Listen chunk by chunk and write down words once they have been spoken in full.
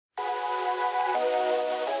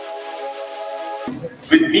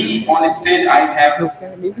With me on stage, I have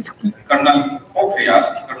Colonel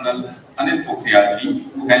Pokhriyal, Colonel Anil Pokhriyal ji,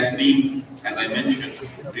 who has been, as I mentioned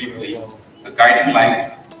briefly, the guiding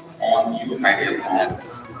light on Youth Ideathon.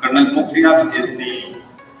 Colonel Pokhriyal is the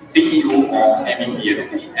CEO of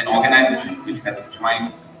MEPSC, an organization which has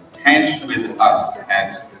joined hands with us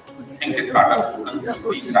at ThinkStartup students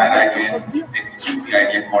to decide idea and execute the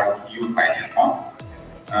idea called Youth Ideathon.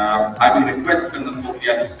 I will request Colonel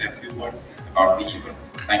Pokhriyal to say a few words about the event.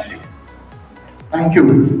 Thank you. Thank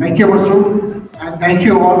you. Thank you, Masood. And thank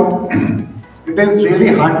you all. It is really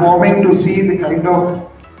heartwarming to see the kind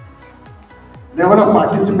of level of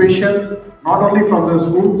participation, not only from the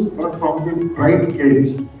schools, but from the bright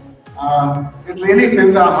kids. It really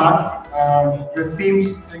fills our heart with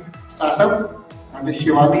teams like Startup, and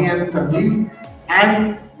Shivani and Sanjeev,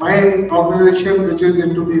 and my organization, which is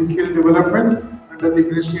into the skill development under the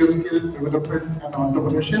Ministry of Skill Development and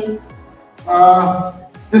Entrepreneurship.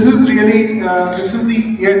 This is really this is the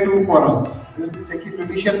year 2 for us. This is the second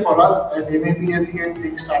edition for us at MEPSC and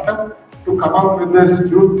ThinkStartup to come up with this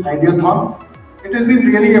Youth Ideathon. It has been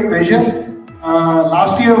really a pleasure.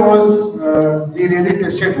 Last year was we really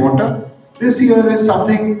tested water. This year is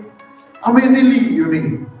something amazingly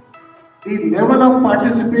unique. The level of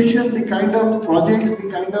participation, the kind of projects, the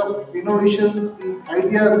kind of innovations, the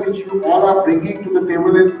ideas which you all are bringing to the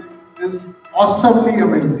table is awesomely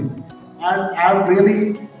amazing. And I'm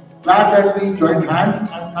really glad that we joined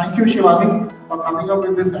hands. And thank you, Shivani, for coming up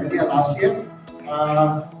with this idea last year.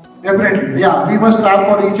 Definitely, yeah, we must clap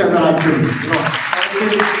for each other actually.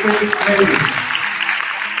 It is amazing.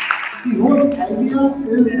 The whole idea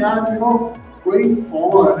is that going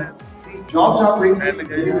forward, the jobs are going to be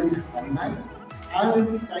very online,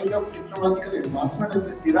 and the kind of technological advancement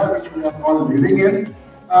in the era which we are all living in.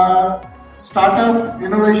 Startup,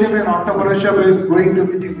 innovation and entrepreneurship is going to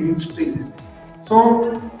be the mainstream.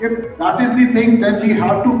 So if that is the thing, then we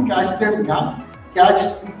have to catch them young,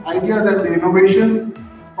 catch the ideas and the innovation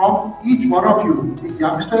from each one of you, the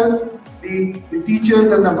youngsters, the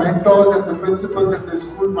teachers and the mentors and the principals and the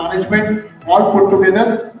school management all put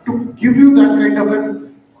together to give you that kind of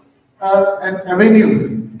an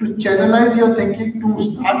avenue to channelize your thinking,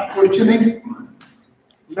 to start questioning,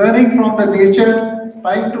 learning from the nature,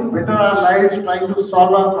 trying to better our lives, trying to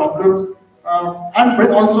solve our problems,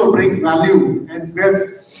 and also bring value and wealth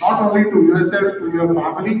not only to yourself, to your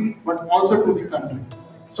family, but also to the country.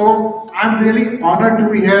 So I'm really honored to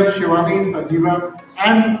be here, Shivani, Sanjeeva,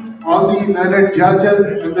 and all the learned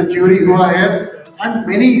judges and the jury who are here, and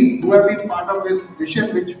many who have been part of this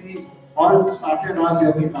mission which we all started our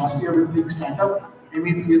journey last year with ThinkStartup,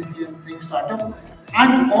 MEPSC and ThinkStartup,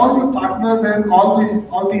 and all the partners and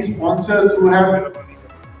all these sponsors who have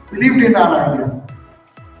believed in our idea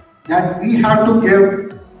that we have to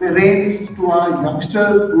give the reins to our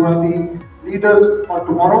youngsters who are the leaders for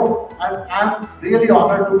tomorrow. And I'm really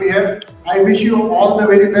honored to be here. I wish you all the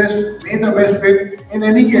very best. May the best win. In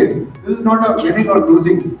any case, this is not a winning or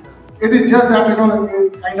losing. It is just that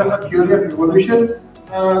kind of a curious evolution.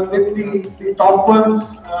 If the top ones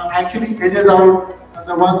actually edges out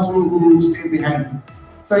the ones who stay behind.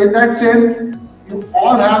 So in that sense, you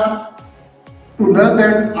all have to learn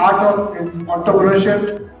that art of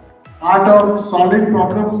entrepreneurship, art of solving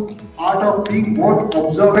problems, art of being more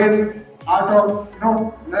observant, art of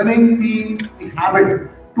learning the habit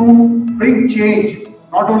to bring change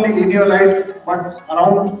not only in your life but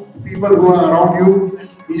around people who are around you.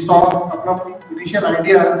 We saw a couple of initial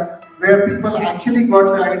ideas where people actually got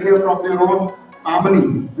the idea from their own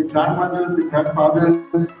family, the grandmothers, the grandfathers,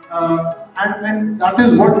 and that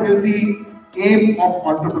is what is the aim of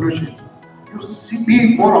entrepreneurship. You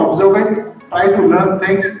be more observant, try to learn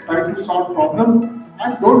things, try to solve problems,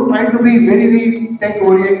 and don't try to be very tech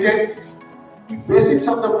oriented. The basics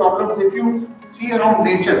of the problems, if you see around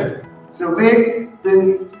nature, the way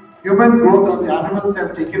the human growth of the animals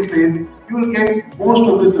have taken place, you will get most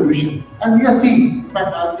of the solution. And we are seeing, in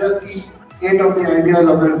fact, I've just seen 8 of the ideas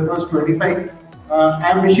of the first 25.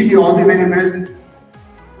 I'm wishing you all the very best.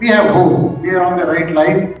 We have hope. We are on the right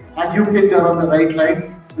line, and you kids are on the right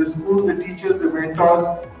line. The schools, the teachers, the mentors,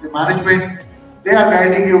 the management, they are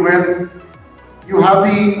guiding you well. You have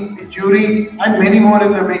the jury and many more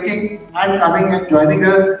in the making and coming and joining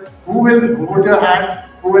us, who will hold your hand,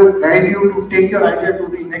 who will guide you to take your idea to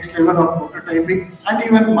the next level of prototyping and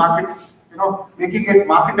even market, making it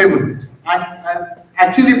marketable and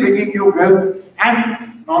actually bringing you wealth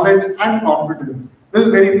and knowledge and confidence. This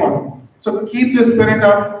is very important. So keep this spirit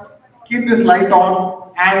up, keep this light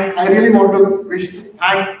on, and I really want to wish to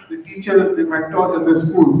thank the teachers, the mentors in the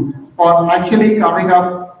school for actually coming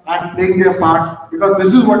up and playing their part, because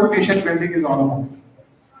this is what nation building is all about.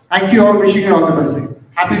 Thank you all. Wishing you all the best.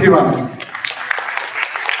 Happy Diwali.